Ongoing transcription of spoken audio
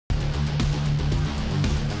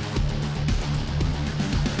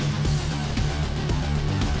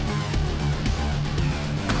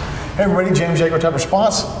Hey everybody, James Yeager, Type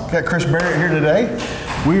Response. Got Chris Barrett here today.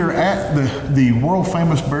 We are at the world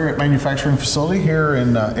famous Barrett manufacturing facility here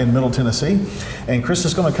in Middle Tennessee. And Chris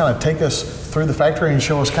is going to kind of take us through the factory and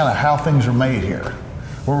show us kind of how things are made here.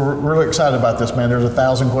 We're really excited about this, man. There's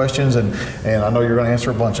 1,000 questions and I know you're going to answer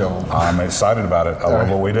a bunch of them. I'm excited about it. I love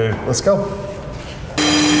what we do. Let's go.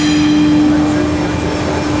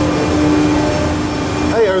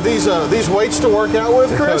 Hey, are these weights to work out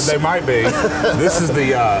with, Chris? They might be. This is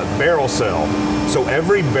the barrel cell. So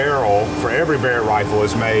every barrel for every Barrett rifle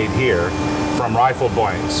is made here from rifle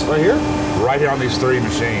blanks. Right here? Right here on these 3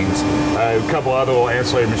 machines. A couple other little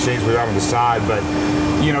ancillary machines we have on the side, but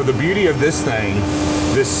you know, the beauty of this thing,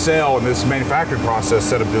 this cell and this manufacturing process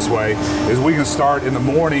set up this way, is we can start in the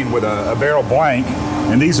morning with a barrel blank,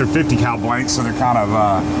 and these are 50 cal blanks, so they're kind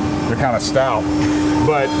of stout.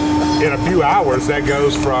 But in a few hours, that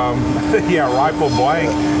goes from rifle blank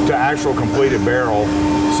to actual completed barrel.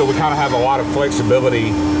 So we kind of have a lot of flexibility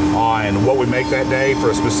on what we make that day for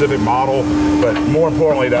a specific model. But more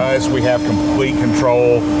importantly to us, we have complete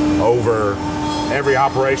control over every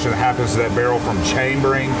operation that happens to that barrel, from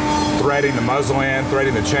chambering, threading the muzzle in,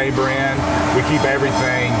 threading the chamber in. We keep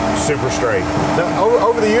everything super straight. Now,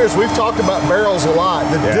 over the years, we've talked about barrels a lot,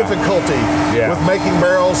 the difficulty with making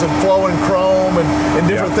barrels and flowing chrome and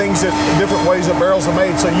different things, different ways that barrels are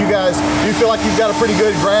made. So you guys, do you feel like you've got a pretty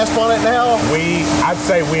good grasp on it now? I'd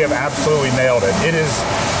say we have absolutely nailed it. It is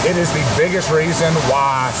the biggest reason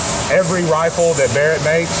why every rifle that Barrett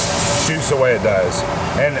makes shoots the way it does.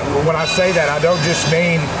 And when I say that, I don't just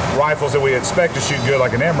mean rifles that we expect to shoot good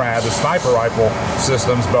like an MRAD, the sniper rifle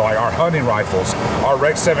systems, but like our hunting rifles, our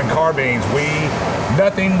Rec 7 carbines,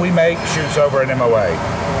 nothing we make shoots over an MOA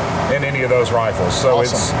in any of those rifles. So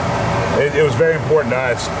awesome. It was very important to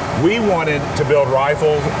us. We wanted to build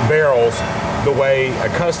barrels the way a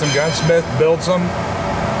custom gunsmith builds them,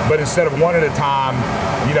 but instead of 1 at a time,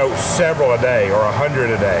 you know, several a day or 100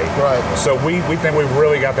 a day. Right. So we think we've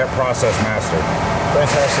really got that process mastered.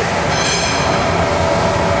 Fantastic.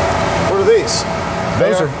 What are these?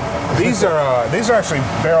 These are actually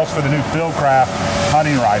barrels for the new Fieldcraft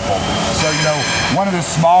hunting rifle. So, you know, one of the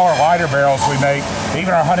smaller, lighter barrels we make,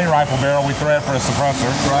 even our hunting rifle barrel, we thread for a suppressor,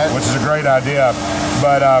 which is a great idea.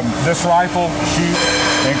 But this rifle shoots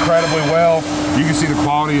incredibly well. You can see the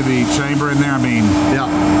quality of the chamber in there. I mean,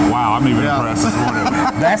 wow, I'm even impressed this morning.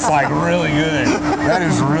 That's like really good. That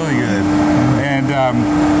is really good. And,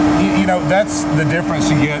 you know, that's the difference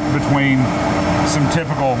you get between some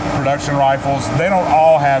typical production rifles. They don't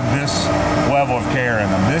all have this level of care in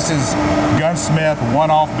them. This is gunsmith,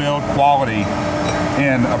 one-off build quality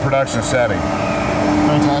in a production setting.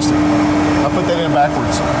 Fantastic. I put that in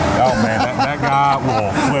backwards. Oh man, that guy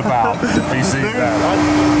will flip out if he sees that.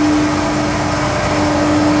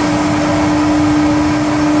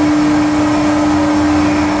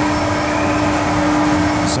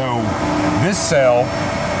 This cell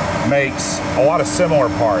makes a lot of similar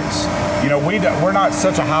parts. You know, we're not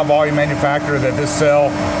such a high volume manufacturer that this cell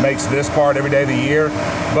makes this part every day of the year,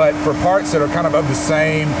 but for parts that are kind of the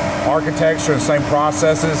same architecture and same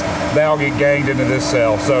processes, they all get ganged into this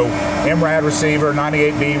cell. So MRAD receiver,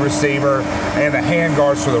 98B receiver, and the hand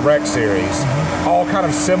guards for the Rec series. All kind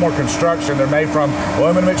of similar construction. They're made from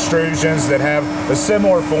aluminum extrusions that have a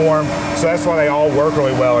similar form, so that's why they all work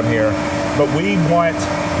really well in here. But we want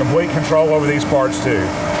complete control over these parts too.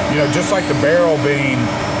 You know, just like the barrel being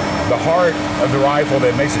the heart of the rifle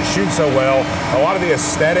that makes it shoot so well, a lot of the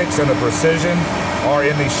aesthetics and the precision are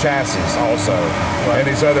in these chassis also, and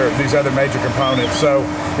these other major components. So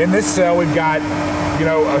in this cell, we've got, you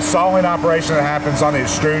know, a sawing operation that happens on the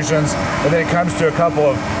extrusions, and then it comes to a couple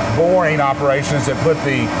of boring operations that put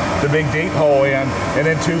the big deep hole in, and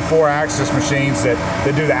then 2 4-axis machines that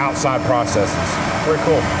do the outside processes. Very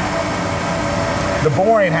cool. The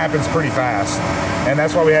boring happens pretty fast, and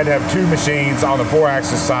that's why we had to have 2 machines on the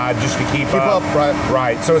 4-axis side just to keep up.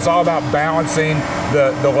 Right. So it's all about balancing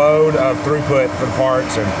the load of throughput for the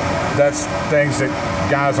parts, and that's things that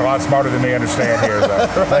guys a lot smarter than me understand here.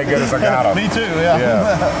 So thank goodness I got them. Me too.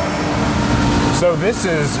 Yeah. So this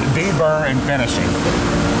is deburr and finishing.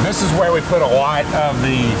 This is where we put a lot of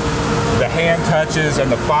the hand touches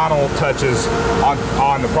and the final touches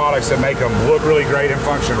on the products that make them look really great and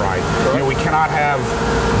function right. You know, we cannot have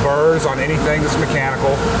burrs on anything that's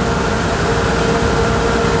mechanical.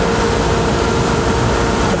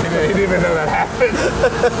 He didn't even know that happened.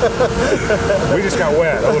 We just got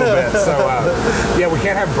wet a little bit. So yeah, we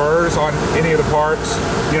can't have burrs on any of the parts,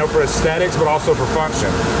 you know, for aesthetics, but also for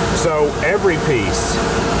function. So every piece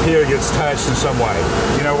here gets touched in some way.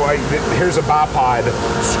 You know, like here's a bipod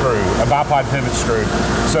screw, a bipod pivot screw.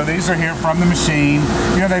 So these are here from the machine.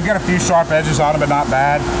 You know, they've got a few sharp edges on them, but not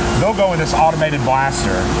bad. They'll go in this automated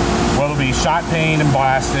blaster. Well, they'll be shot peened and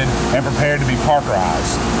blasted and prepared to be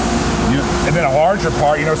parkerized. And then a larger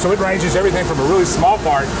part, you know, so it ranges everything from a really small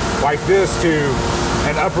part like this to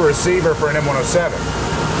an upper receiver for an M107.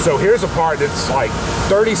 So here's a part that's like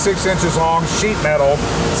 36 inches long, sheet metal.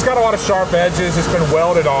 It's got a lot of sharp edges. It's been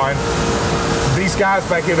welded on. These guys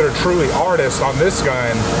back here that are truly artists on this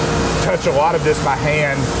gun touch a lot of this by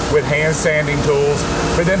hand with hand sanding tools,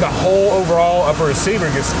 but then the whole overall upper receiver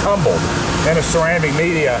gets tumbled in a ceramic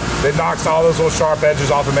media that knocks all those little sharp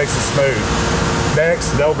edges off and makes it smooth.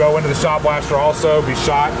 Next, they'll go into the shot blaster also, be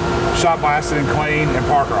shot blasted and cleaned and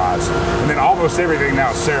parkerized. And then almost everything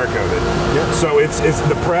now is Cerakoted. Yep. So it's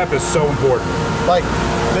the prep is so important. Like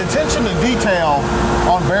the attention to detail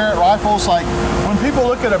on Barrett rifles, like when people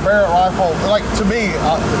look at a Barrett rifle, like to me,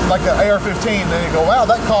 like an AR-15, they go, wow,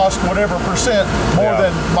 that cost whatever percent more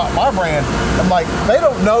than my brand. I'm like, they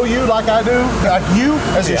don't know you like I do. Like you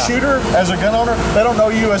as a shooter, as a gun owner, they don't know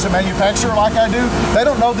you as a manufacturer like I do. They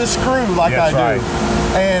don't know this screw like I do. Right.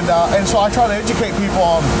 And so I try to educate people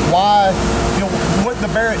on why, you know, what the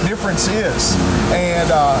Barrett difference is, and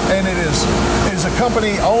it is a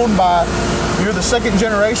company owned by, you're the second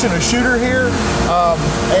generation of shooter here,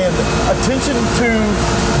 and attention to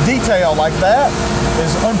detail like that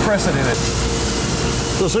is unprecedented.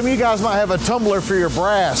 So some of you guys might have a tumbler for your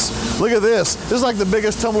brass. Look at this. This is like the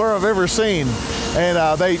biggest tumbler I've ever seen,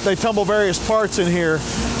 and they tumble various parts in here,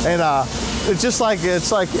 and it's like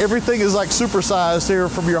everything is like supersized here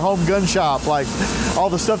from your home gun shop. Like all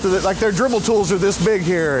the stuff that, like their Dremel tools are this big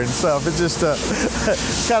here and stuff. It's just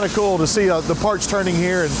kind of cool to see the parts turning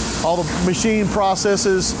here and all the machine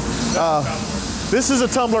processes. This is a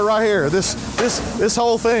tumbler right here. This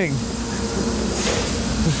whole thing.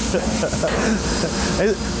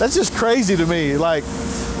 That's just crazy to me. Like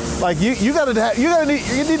you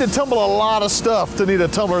need to tumble a lot of stuff to need a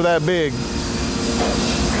tumbler that big.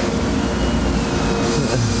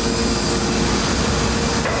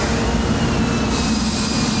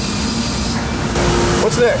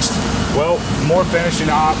 What's next? Well, more finishing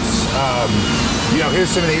ops. You know, here's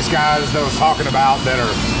some of these guys that I was talking about that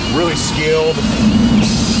are really skilled.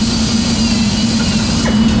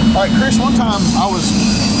 All right, Chris, one time I was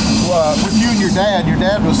with you and your dad. Your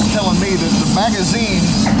dad was telling me that the magazine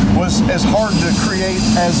was as hard to create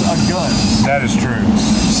as a gun. That is true.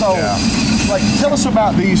 So, like, tell us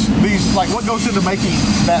about these, like, what goes into making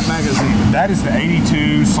that magazine? That is the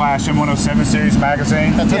 82/M107 series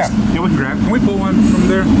magazine. Yeah, we can grab. Can we pull one from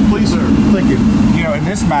there? Please, sir. Thank you. You know, and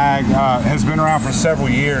this mag has been around for several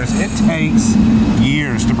years. It takes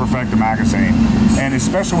years to perfect a magazine, and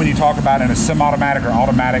especially when you talk about in a semi-automatic or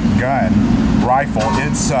automatic gun rifle,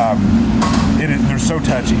 they're so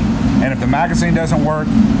touchy. And if the magazine doesn't work,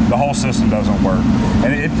 the whole system doesn't work.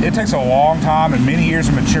 And it takes a long time and many years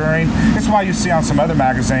of maturing. It's why you see on some other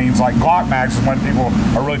magazines, like Glock mags is one people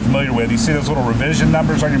are really familiar with. You see those little revision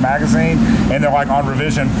numbers on your magazine, and they're like on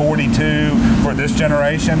revision 42 for this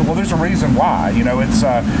generation. Well, there's a reason why. You know, it's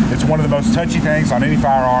one of the most touchy things on any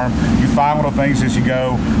firearm. You find little things as you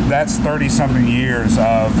go. That's 30-something years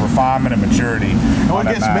of refinement and maturity. And what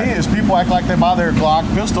gets me is people act like they buy their Glock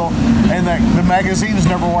pistol and the magazines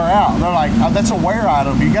never wear out. They're like, oh, that's a wear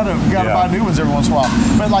item. You gotta buy new ones every once in a while.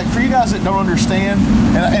 But like for you guys that don't understand,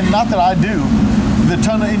 and not that I do, the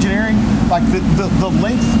ton of engineering, like the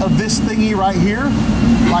length of this thingy right here,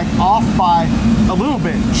 like off by a little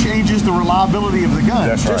bit, changes the reliability of the gun.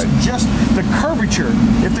 That's just the curvature.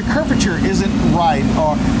 If the curvature isn't right,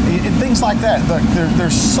 or and things like that,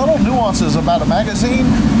 there's subtle nuances about a magazine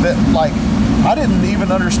that like I didn't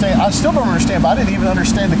even understand. I still don't understand, but I didn't even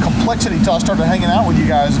understand the complexity until I started hanging out with you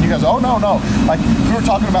guys. And you guys, oh no, like we were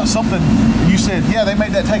talking about something. You said, yeah, they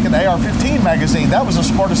made that take an AR-15 magazine. That was the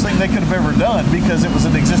smartest thing they could have ever done because it was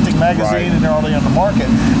an existing magazine and they're already on the market.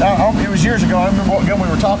 Now, it was years ago. I don't remember what gun we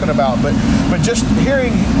were talking about, but just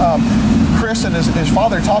hearing Chris and his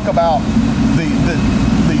father talk about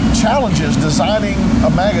the challenges designing a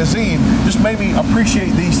magazine just made me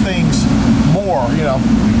appreciate these things more, you know.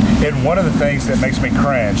 And one of the things that makes me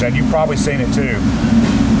cringe, and you've probably seen it too,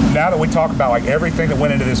 now that we talk about like everything that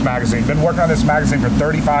went into this magazine, been working on this magazine for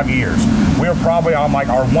 35 years. We are probably on like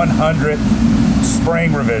our 100th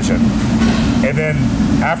spring revision. And then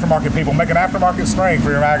aftermarket people make an aftermarket spring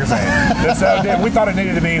for your magazine. We thought it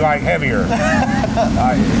needed to be like heavier.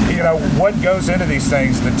 You know, what goes into these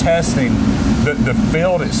things, the testing, the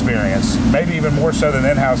field experience, maybe even more so than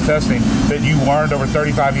in-house testing, that you learned over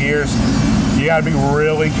 35 years, you got to be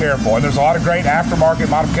really careful. And there's a lot of great aftermarket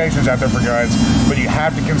modifications out there for guns, but you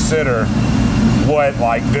have to consider what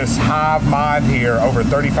like this hive mind here over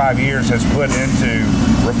 35 years has put into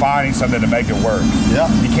refining something to make it work.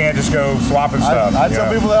 Yeah. You can't just go swapping stuff. I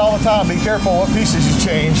tell people that all the time, be careful what pieces you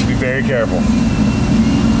change. Be very careful.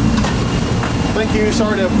 Thank you.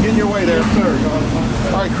 Sorry to get in your way there.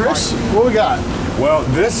 All right, Chris, what we got? Well,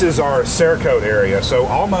 this is our Cerakote area. So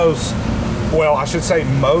almost, well, I should say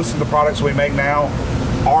most of the products we make now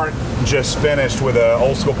aren't just finished with an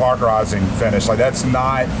old school parkerizing finish. Like that's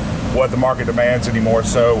not what the market demands anymore.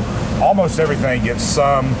 So almost everything gets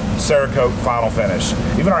some Cerakote final finish.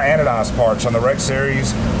 Even our anodized parts on the Rex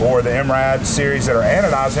series or the MRAD series that are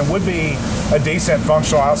anodized and would be a decent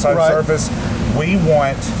functional outside surface, we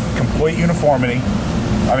want complete uniformity.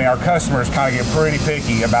 I mean, our customers kind of get pretty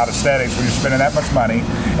picky about aesthetics when you're spending that much money,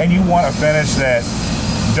 and you want a finish that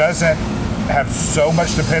doesn't have so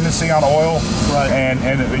much dependency on oil, and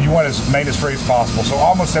you want as maintenance free as possible. So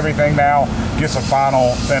almost everything now gets a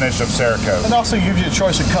final finish of Cerakote. And also gives you a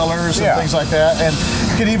choice of colors and things like that, and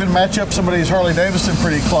you can even match up somebody's Harley Davidson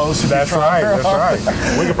pretty close. That's right. That's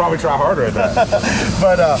right. We could probably try harder at that.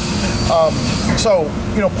 But so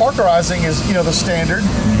you know, parkerizing is the standard,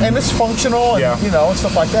 and it's functional, and and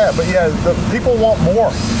stuff like that. But yeah, the people want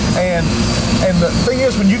more, and the thing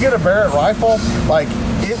is, when you get a Barrett rifle, like,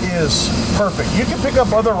 it is perfect. You can pick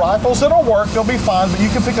up other rifles that'll work, they'll be fine, but you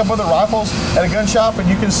can pick up other rifles at a gun shop and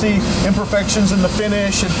you can see imperfections in the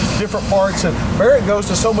finish and different parts. And Barrett goes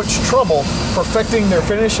to so much trouble perfecting their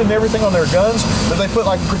finish and everything on their guns that they put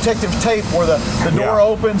like protective tape where the door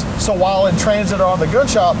opens, so while in transit or on the gun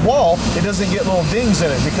shop wall, it doesn't get little dings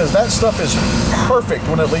in it, because that stuff is perfect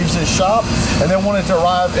when it leaves his shop, and then when it to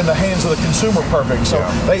arrive in the hands of the consumer, perfect. So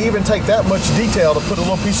they even take that much detail to put a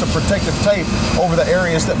little piece of protective tape over the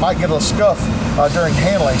area that might get a scuff during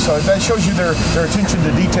handling. So that shows you their attention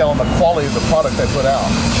to detail and the quality of the product they put out.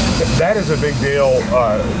 That is a big deal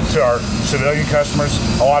to our civilian customers,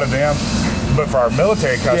 a lot of them, but for our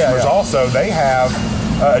military customers also, they have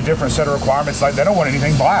a different set of requirements. Like, they don't want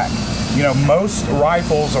anything black. You know, most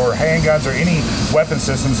rifles or handguns or any weapon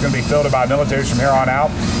system is going to be fielded by militaries from here on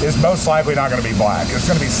out is most likely not going to be black. It's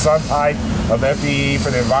going to be some type of FDE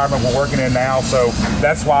for the environment we're working in now. So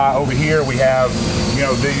that's why over here we have,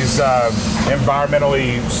 these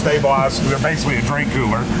environmentally stabilized, they're basically a drink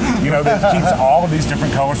cooler, that keeps all of these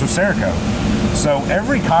different colors of Cerakote. So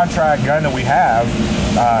every contract gun that we have,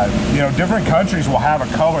 different countries will have a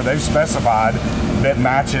color they've specified that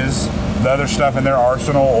matches the other stuff in their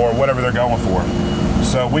arsenal or whatever they're going for.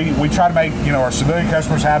 So we try to make our civilian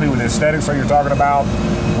customers happy with the aesthetics like you're talking about.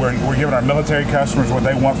 We're giving our military customers what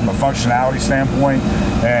they want from a functionality standpoint,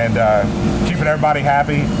 and keeping everybody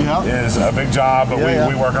happy is a big job, but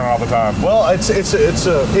we work on it all the time. Well, it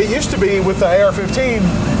used to be with the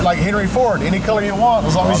AR-15, like Henry Ford, any color you want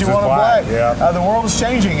as long as you want it black. The world is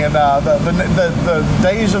changing, and the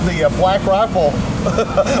days of the black rifle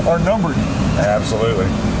are numbered. Absolutely.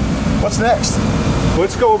 What's next?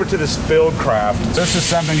 Let's go over to this field craft. This is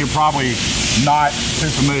something you're probably not too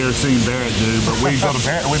familiar with seeing Barrett do, but we built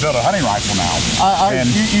a hunting rifle now.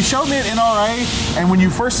 You showed me an NRA, and when you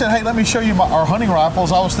first said, "Hey, let me show you our hunting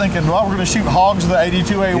rifles," I was thinking, "Well, we're going to shoot hogs with the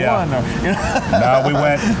 82A1." No, we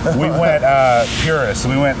went purist.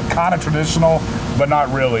 We went kind of traditional, but not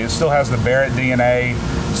really. It still has the Barrett DNA.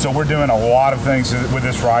 So we're doing a lot of things with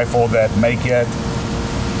this rifle that make it.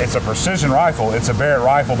 It's a precision rifle. It's a Barrett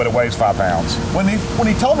rifle, but it weighs 5 pounds. When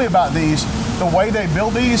he told me about these, the way they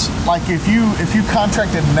build these, like if you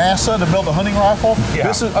contracted NASA to build a hunting rifle,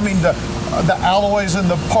 this is, I mean, the alloys and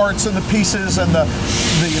the parts and the pieces and the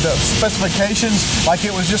specifications, like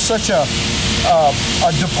it was just such a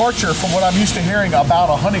departure from what I'm used to hearing about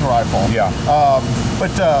a hunting rifle.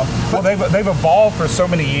 Well, they've evolved for so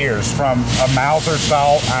many years from a Mauser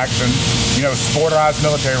style action, sporterized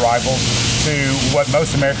military rifles, to what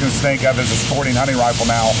most Americans think of as a sporting hunting rifle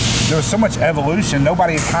now. There was so much evolution,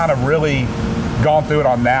 nobody had kind of really gone through it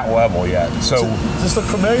on that level yet. So does this look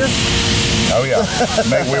familiar? Oh yeah,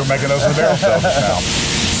 we were making those in the barrel stuff now.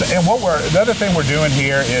 So, and the other thing we're doing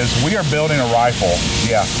here is we are building a rifle.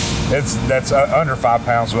 Yeah, that's under 5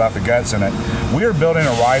 pounds without the guts in it. We are building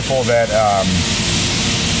a rifle that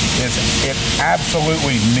it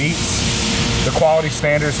absolutely meets the quality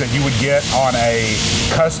standards that you would get on a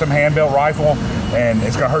custom hand-built rifle, and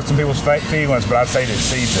it's going to hurt some people's feelings, but I'd say it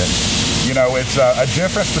exceeds it. It's a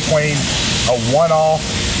difference between a one-off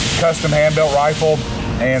custom hand-built rifle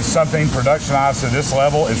and something productionized to this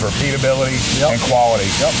level is repeatability and quality.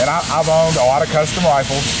 And I've owned a lot of custom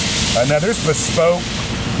rifles, Now there's bespoke,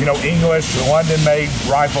 you know, English, London-made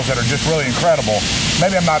rifles that are just really incredible.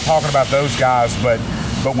 Maybe I'm not talking about those guys, but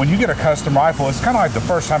when you get a custom rifle, it's kind of like the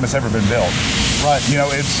first time it's ever been built. Right. You know,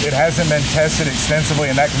 it hasn't been tested extensively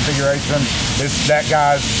in that configuration. It's that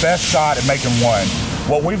guy's best shot at making one.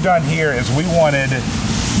 What we've done here is we wanted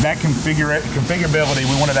that configurability,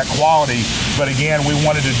 we wanted that quality, but again, we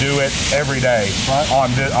wanted to do it every day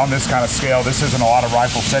on this kind of scale. This isn't a lot of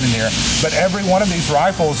rifles sitting here, but every one of these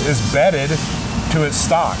rifles is bedded to its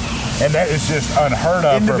stock. And that is just unheard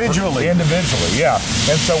of. Individually, yeah.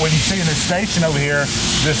 And so when you see in this station over here,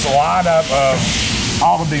 this lineup of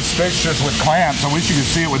all of these fixtures with clamps, I wish you could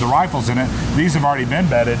see it with the rifles in it. These have already been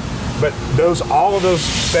bedded, but all of those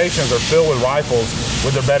stations are filled with rifles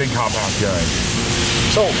with their bedding compound curing.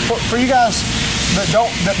 So for you guys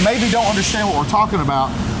that maybe don't understand what we're talking about,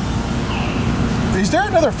 is there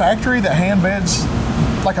another factory that hand beds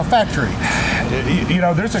like a factory? You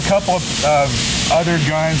know, there's a couple of other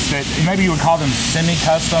guns that maybe you would call them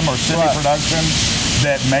semi-custom or semi-production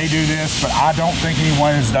that may do this, but I don't think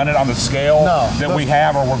anyone has done it on the scale that we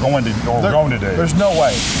have or we're going to do. There's no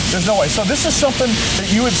way. There's no way. So this is something that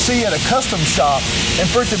you would see at a custom shop, and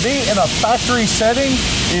for it to be in a factory setting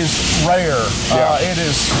is rare. It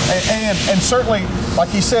is, and certainly,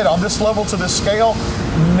 like you said, on this level to this scale,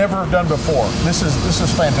 never done before. This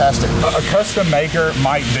is fantastic. A custom maker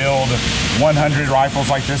might build 100 rifles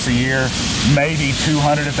like this a year, maybe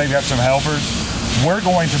 200 if they've got some helpers. We're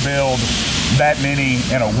going to build that many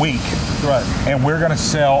in a week, and we're going to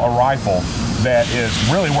sell a rifle that is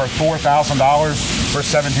really worth $4,000 for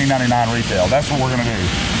 $17.99 retail. That's what we're going to do.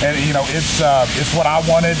 And you know, it's what I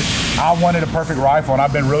wanted. I wanted a perfect rifle, and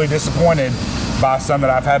I've been really disappointed by some that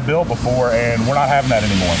I've had built before, and we're not having that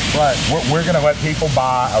anymore. We're going to let people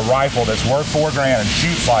buy a rifle that's worth $4 grand and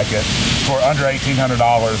shoots like it for under $1,800.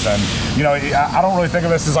 And you know, I don't really think of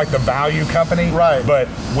this as like the value company, but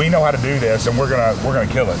we know how to do this, and we're gonna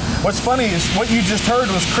kill it. What's funny is what you just heard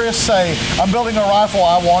was Chris say, "I'm building a rifle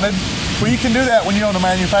I wanted." Well, you can do that when you own a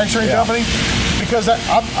manufacturing company, because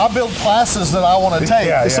I build classes that I want to take.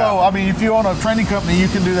 So I mean, if you own a training company, you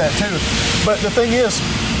can do that too. But the thing is,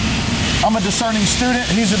 I'm a discerning student,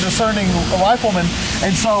 he's a discerning rifleman,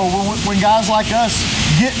 and so when guys like us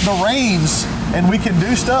get the reins and we can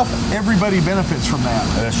do stuff, everybody benefits from that.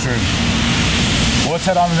 That's true. Well, let's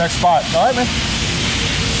head on to the next spot. All right, man.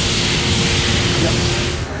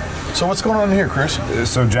 So what's going on here, Chris?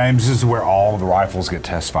 So James, this is where all of the rifles get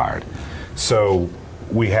test fired. So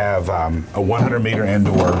we have a 100-meter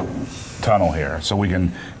indoor tunnel here, so we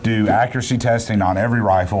can do accuracy testing on every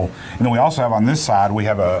rifle. And then we also have on this side, we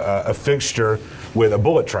have a fixture with a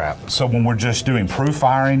bullet trap. So when we're just doing proof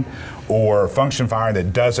firing or function firing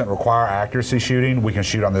that doesn't require accuracy shooting, we can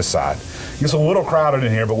shoot on this side. It's a little crowded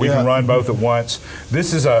in here, but we can run both at once.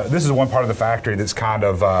 This is one part of the factory that's kind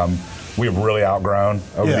of we have really outgrown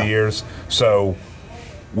over the years. So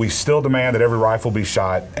we still demand that every rifle be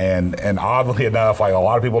shot, and oddly enough, like a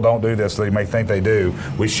lot of people don't do this, they may think they do,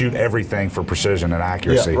 we shoot everything for precision and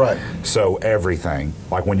accuracy. So everything.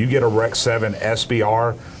 Like when you get a Rec 7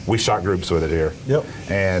 SBR, we shot groups with it here.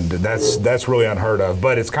 And that's really unheard of,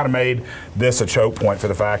 but it's kind of made this a choke point for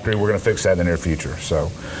the factory. We're going to fix that in the near future. So,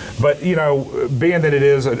 but you know, being that it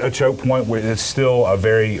is a choke point, it's still a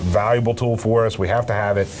very valuable tool for us. We have to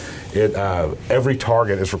have it. Every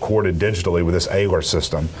target is recorded digitally with this AILR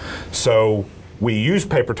system. So we use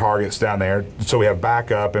paper targets down there, so we have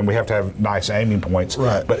backup, and we have to have nice aiming points.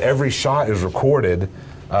 But every shot is recorded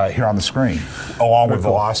here on the screen, along with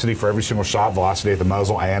velocity for every single shot, velocity at the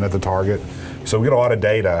muzzle and at the target. So we get a lot of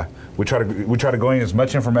data. We try to glean as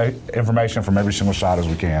much information from every single shot as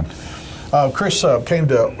we can. Chris came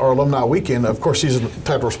to our alumni weekend. Of course, he's a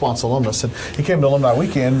Tactical Response alumnus, and he came to alumni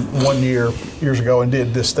weekend years ago and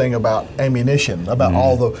did this thing about ammunition, about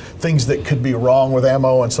all the things that could be wrong with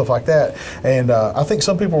ammo and stuff like that. And I think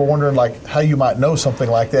some people were wondering like how you might know something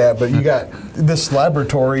like that, but you got this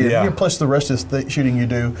laboratory, and plus the rest of the shooting you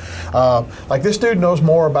do. Like this dude knows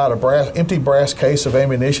more about a empty brass case of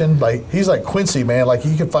ammunition. Like he's like Quincy, man. Like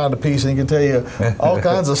he can find a piece and he can tell you all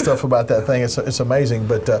kinds of stuff about that thing. It's amazing.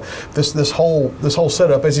 But this whole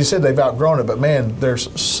setup, as you said, they've outgrown it. But man,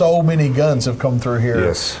 there's so many guns have come through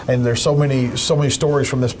here, and there's so many stories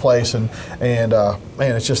from this place, and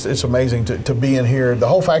man, it's amazing to be in here. The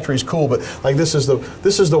whole factory is cool, but like this is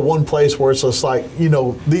the one place where it's just like, you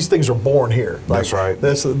know, these things are born here. Like, that's right.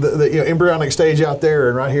 That's the embryonic stage out there,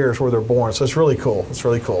 and right here is where they're born. So it's really cool. It's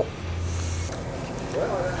really cool.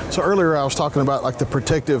 So earlier I was talking about like the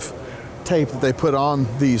protective tape that they put on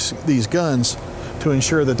these guns to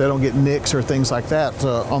ensure that they don't get nicks or things like that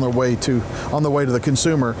on the way to the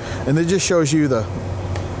consumer, and it just shows you the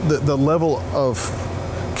the level of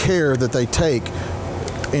care that they take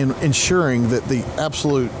in ensuring that the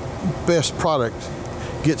absolute best product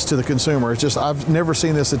gets to the consumer. It's just, I've never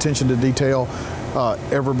seen this attention to detail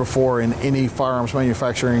ever before in any firearms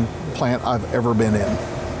manufacturing plant I've ever been in.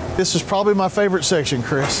 This is probably my favorite section,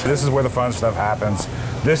 Chris. This is where the fun stuff happens.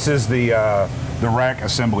 This is the rec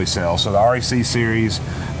assembly cell. So the REC series,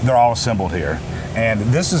 they're all assembled here. And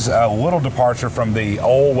this is a little departure from the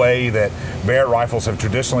old way that Barrett rifles have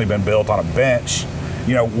traditionally been built on a bench.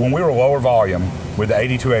 You know, when we were lower volume with the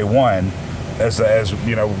 82A1, as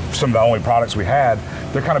you know, some of the only products we had,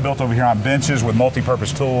 they're kind of built over here on benches with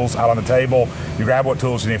multi-purpose tools out on the table. You grab what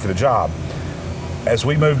tools you need for the job. As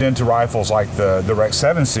we moved into rifles like the Rec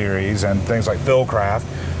 7 series and things like Fieldcraft,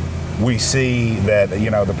 we see that, you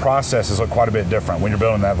know, the processes look quite a bit different when you're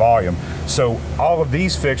building that volume. So all of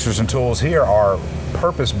these fixtures and tools here are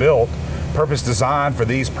purpose-built, purpose-designed for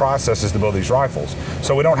these processes to build these rifles.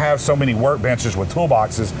 So we don't have so many workbenches with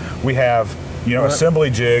toolboxes. We have, you know, assembly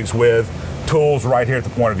jigs with tools right here at the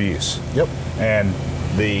point of use. Yep. And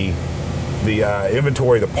the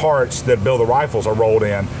inventory, the parts that build the rifles are rolled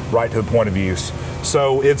in right to the point of use.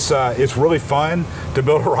 So it's really fun to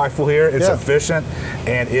build a rifle here. It's efficient,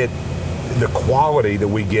 and the quality that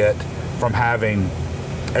we get from having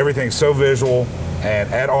everything so visual and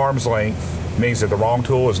at arm's length means that the wrong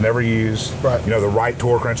tool is never used. Right. You know, the right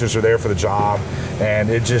torque wrenches are there for the job, and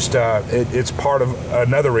it just it's part of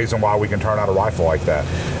another reason why we can turn out a rifle like that.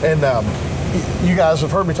 And you guys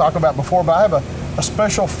have heard me talk about before, but I have a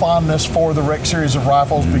special fondness for the Rec series of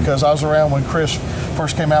rifles because I was around when Chris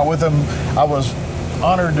first came out with them. I was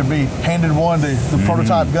honored to be handed the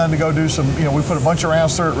prototype gun to go do some, you know, we put a bunch of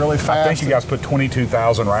rounds through it really fast. I think you guys put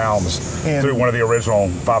 22,000 rounds through one of the original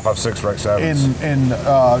 5.56 Rec 7s.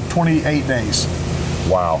 In 28 days.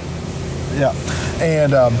 Wow. Yeah.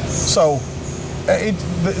 And so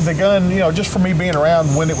the gun, you know, just for me being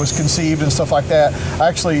around when it was conceived and stuff like that, I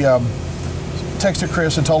actually texted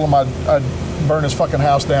Chris and told him I'd burn his fucking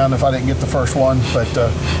house down if I didn't get the first one, but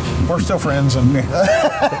we're still friends. And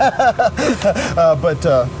but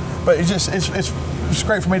it's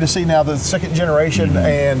great for me to see now the second generation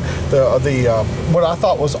and the what I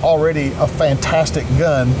thought was already a fantastic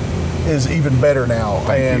gun is even better now.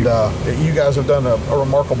 Thank you. You guys have done a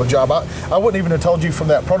remarkable job. I wouldn't even have told you from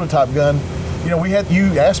that prototype gun. You know,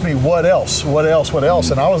 you asked me what else,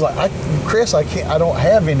 and I was like, Chris, I don't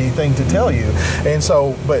have anything to tell you, and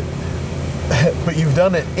so, but you've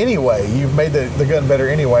done it anyway. You've made the gun better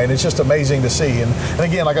anyway, and it's just amazing to see. And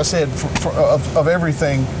again, like I said, of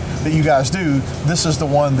everything that you guys do, this is the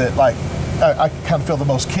one that like I kind of feel the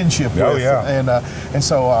most kinship with. Yeah. And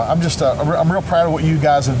so I'm real proud of what you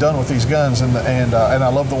guys have done with these guns, and I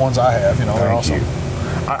love the ones I have. You know, they're awesome.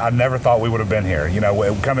 I never thought we would have been here. You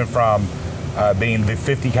know, coming from being the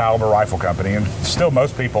 50 caliber rifle company, and still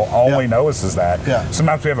most people only know us as that. Yeah.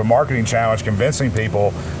 Sometimes we have a marketing challenge convincing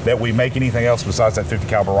people that we make anything else besides that 50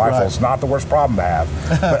 caliber rifle. Right. It's not the worst problem to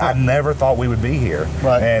have, but I never thought we would be here.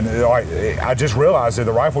 Right. And I just realized that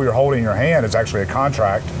the rifle you're holding in your hand is actually a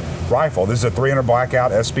contract rifle. This is a 300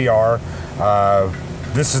 Blackout SBR.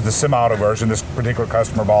 This is the semi-auto version. This particular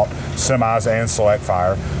customer bought semis and select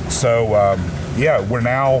fire. So yeah, we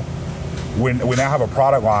now have a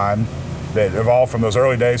product line that evolved from those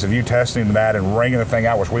early days of you testing that and wringing the thing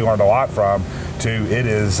out, which we learned a lot from, to it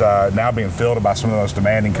is now being fielded by some of the most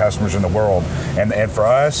demanding customers in the world. And for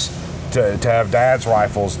us to have Dad's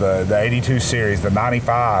rifles, the 82 series, the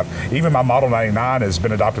 95, even my Model 99 has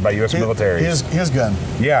been adopted by U.S. military. His gun.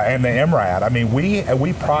 Yeah, and the MRAD. I mean,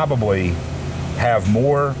 we probably have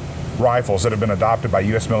more rifles that have been adopted by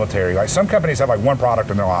U.S. military. Like some companies have like one product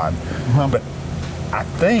in their line, but I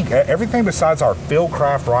think everything besides our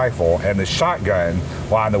Fieldcraft rifle and the shotgun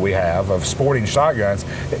line that we have of sporting shotguns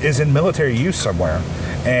is in military use somewhere.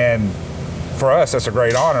 And for us, that's a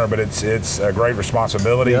great honor, but it's a great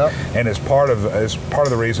responsibility, and it's part of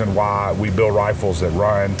the reason why we build rifles that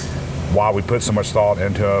run, why we put so much thought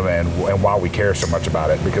into them, and why we care so much about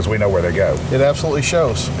it, because we know where they go. It absolutely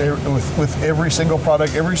shows with every single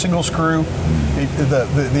product, every single screw.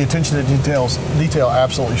 The attention to detail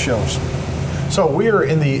absolutely shows. So we are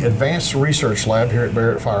in the Advanced Research Lab here at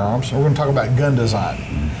Barrett Firearms. We're going to talk about gun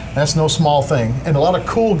design. That's no small thing. And a lot of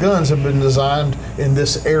cool guns have been designed in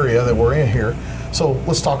this area that we're in here. So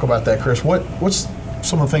let's talk about that, Chris. What's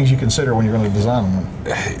some of the things you consider when you're going to design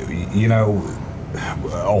them? You know,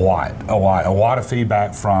 a lot of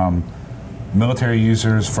feedback from military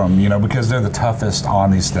users, because they're the toughest on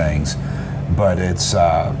these things. But it's,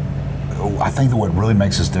 I think that what really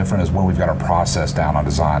makes us different is where we've got our process down on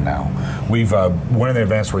design now. We're in the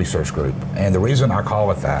Advanced Research Group, and the reason I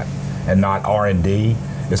call it that and not R&D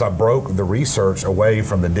is I broke the research away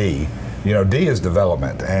from the D. You know, D is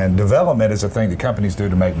development, and development is a thing that companies do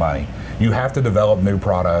to make money. You have to develop new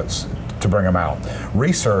products to bring them out.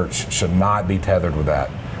 Research should not be tethered with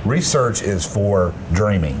that. Research is for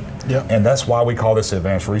dreaming. Yep. And that's why we call this the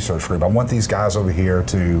Advanced Research Group. I want these guys over here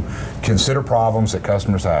to consider problems that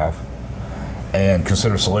customers have and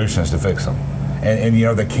consider solutions to fix them. And you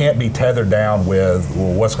know, they can't be tethered down with,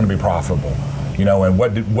 well, what's going to be profitable? You know, and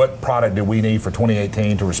what product do we need for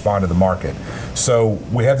 2018 to respond to the market? So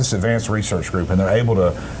we have this Advanced Research Group, and they're able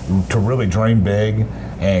to really dream big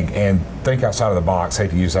and think outside of the box. Hate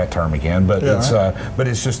to use that term again, but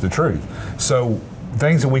it's just the truth. So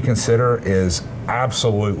things that we consider is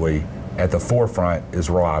absolutely at the forefront is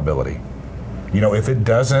reliability. You know, if it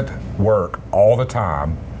doesn't work all the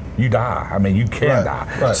time, you die. I mean, you can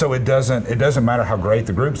die. Right. So it doesn't matter how great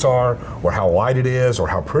the groups are, or how light it is, or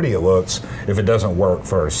how pretty it looks, if it doesn't work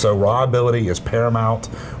first. So reliability is paramount.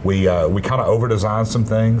 We kind of over-design some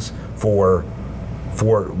things for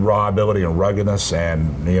reliability and ruggedness,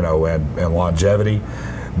 and you know, and longevity.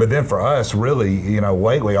 But then for us, really, you know,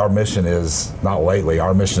 our mission is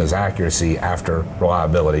accuracy after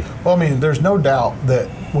reliability. Well, I mean, there's no doubt that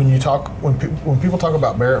when people talk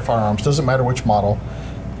about Barrett firearms, doesn't matter which model,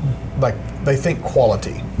 like they think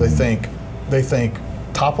quality. They think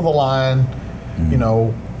top of the line, you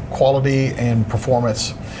know, quality and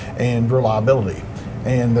performance and reliability.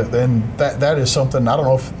 And that is something, I don't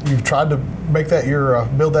know if you've tried to make that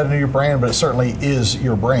build that into your brand, but it certainly is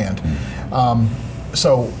your brand.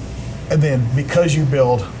 So, and then because you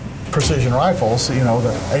build precision rifles, you know,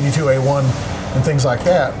 the 82A1 and things like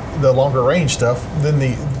that, the longer range stuff, then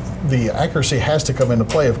the accuracy has to come into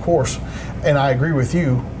play, of course. And I agree with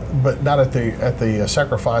you, but not at the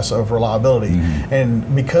sacrifice of reliability.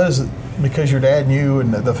 And because your dad and you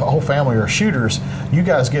and the whole family are shooters, you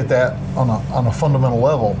guys get that on a fundamental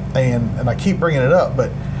level. And I keep bringing it up, but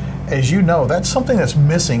as you know, that's something that's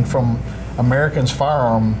missing from American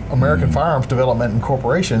firearms development and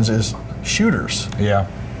corporations is shooters. Yeah.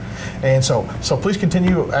 And so please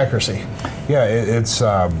continue accuracy. Yeah, it's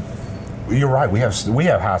you're right. We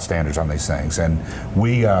have high standards on these things, and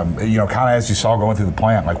we you know, kind of as you saw going through the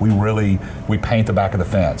plant, like we paint the back of the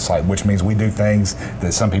fence, like, which means we do things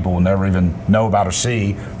that some people will never even know about or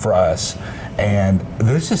see for us. And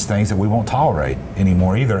there's just things that we won't tolerate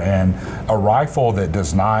anymore either. And a rifle that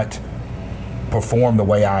does not perform the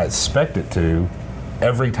way I expect it to,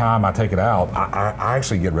 every time I take it out, I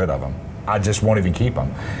actually get rid of them. I just won't even keep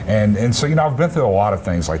them. And so, you know, I've been through a lot of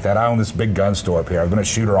things like that. I own this big gun store up here. I've been a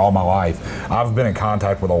shooter all my life. I've been in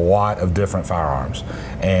contact with a lot of different firearms.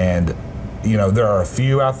 And, you know, there are a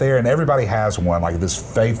few out there, and everybody has one, like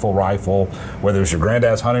this faithful rifle, whether it's your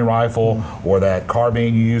granddad's hunting rifle or that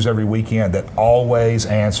carbine you use every weekend that always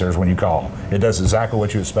answers when you call. It does exactly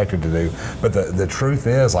what you expect it to do. But the truth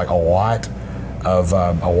is, like, a lot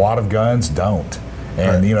of guns don't.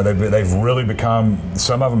 And you know, they've really become,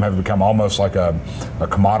 some of them have become almost like a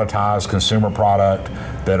commoditized consumer product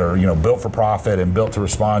that are, you know, built for profit and built to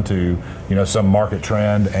respond to, you know, some market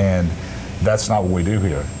trend. And that's not what we do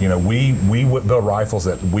here. You know, we build rifles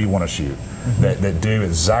that we want to shoot, that do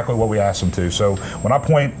exactly what we ask them to. So when I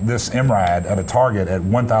point this MRAD at a target at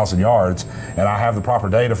 1,000 yards and I have the proper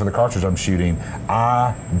data for the cartridge I'm shooting,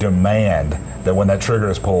 I demand that when that trigger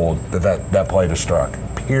is pulled, that plate is struck.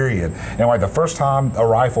 Period. And like the first time a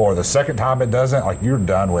rifle or the second time it doesn't, like, you're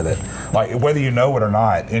done with it. Like, whether you know it or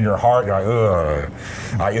not, in your heart you're like, ugh.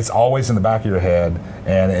 Like, it's always in the back of your head,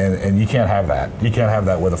 and you can't have that. You can't have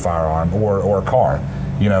that with a firearm or a car.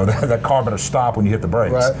 You know, that car better stop when you hit the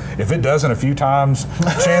brakes. Right. If it doesn't a few times,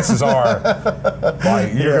 chances are,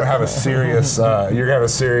 like, you're gonna have a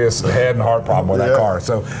serious head and heart problem with that car.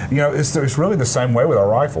 So, you know, it's really the same way with our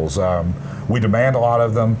rifles. We demand a lot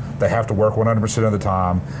of them. They have to work 100% of the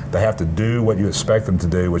time. They have to do what you expect them to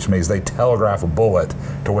do, which means they telegraph a bullet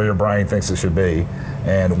to where your brain thinks it should be.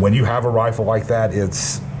 And when you have a rifle like that,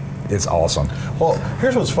 it's awesome. Well,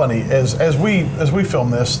 here's what's funny: as we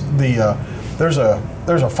film this, there's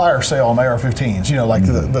a fire sale on AR-15s. You know, like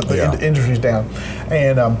the industry's down,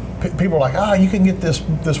 and people are like, you can get this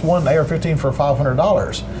one AR-15 for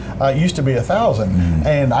 $500. It used to be $1,000,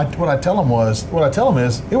 and what I tell them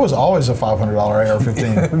is it was always a $500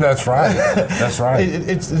 AR-15. That's right. That's right.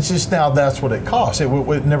 It's just now that's what it costs. It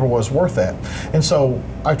never was worth that. And so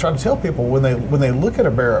I try to tell people when they look at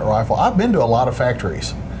a Barrett rifle, I've been to a lot of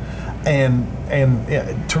factories, and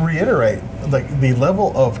to reiterate, the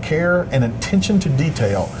level of care and attention to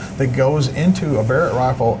detail that goes into a Barrett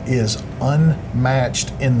rifle is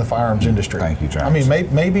unmatched in the firearms industry. Thank you, James. I mean,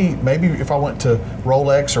 maybe if I went to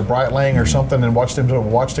Rolex or Breitling or something and watched them do a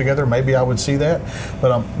watch together, maybe I would see that.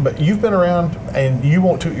 But you've been around, and you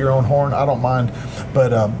won't toot your own horn. I don't mind,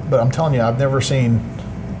 but I'm telling you, I've never seen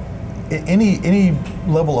any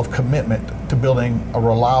level of commitment to building a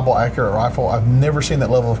reliable, accurate rifle. I've never seen that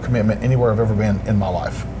level of commitment anywhere I've ever been in my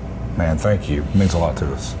life. Man, thank you. It means a lot to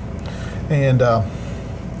us. And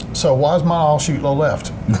so why is mine all shoot low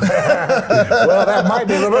left? Well, that might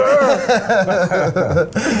be a little bit.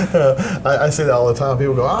 I say that all the time.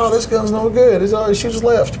 People go, "Oh, this gun's no good. It always shoots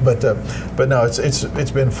left." But no,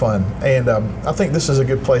 it's been fun, and I think this is a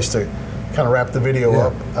good place to kind of wrap the video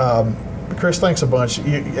up. Chris, thanks a bunch.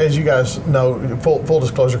 As you guys know, full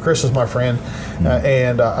disclosure, Chris is my friend,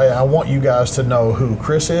 and I want you guys to know who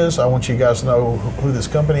Chris is. I want you guys to know who this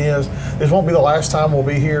company is. This won't be the last time we'll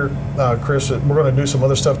be here, Chris. We're going to do some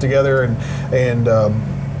other stuff together and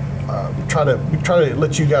try to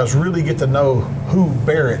let you guys really get to know who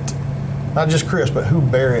Barrett, not just Chris, but who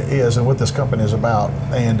Barrett is and what this company is about.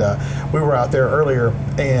 And we were out there earlier,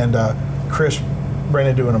 and Chris ran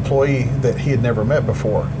into an employee that he had never met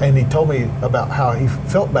before, and he told me about how he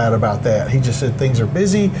felt bad about that. He just said things are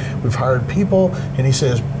busy, we've hired people, and he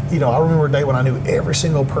says, I remember a day when I knew every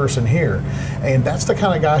single person here. And that's the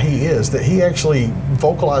kind of guy he is, that he actually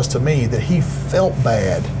vocalized to me that he felt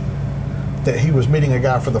bad that he was meeting a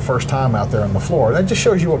guy for the first time out there on the floor. That just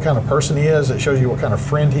shows you what kind of person he is. It shows you what kind of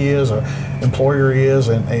friend he is, or employer he is,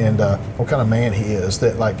 and what kind of man he is.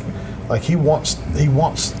 That like he wants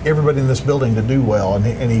everybody in this building to do well, and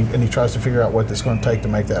he tries to figure out what it's going to take to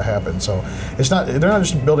make that happen. So they're not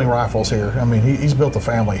just building rifles here. I mean, he's built a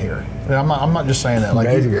family here. And I'm not just saying that. Like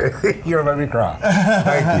you're gonna make me cry.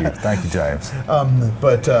 Thank you, James.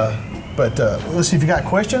 But let's see if you got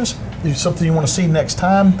questions. Something you want to see next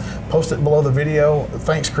time, post it below the video.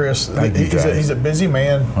 Thanks, Chris. Thank you, he's a busy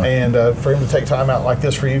man, and for him to take time out like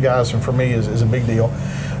this for you guys and for me is a big deal.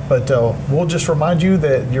 But we'll just remind you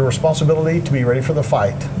that your responsibility to be ready for the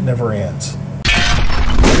fight never ends.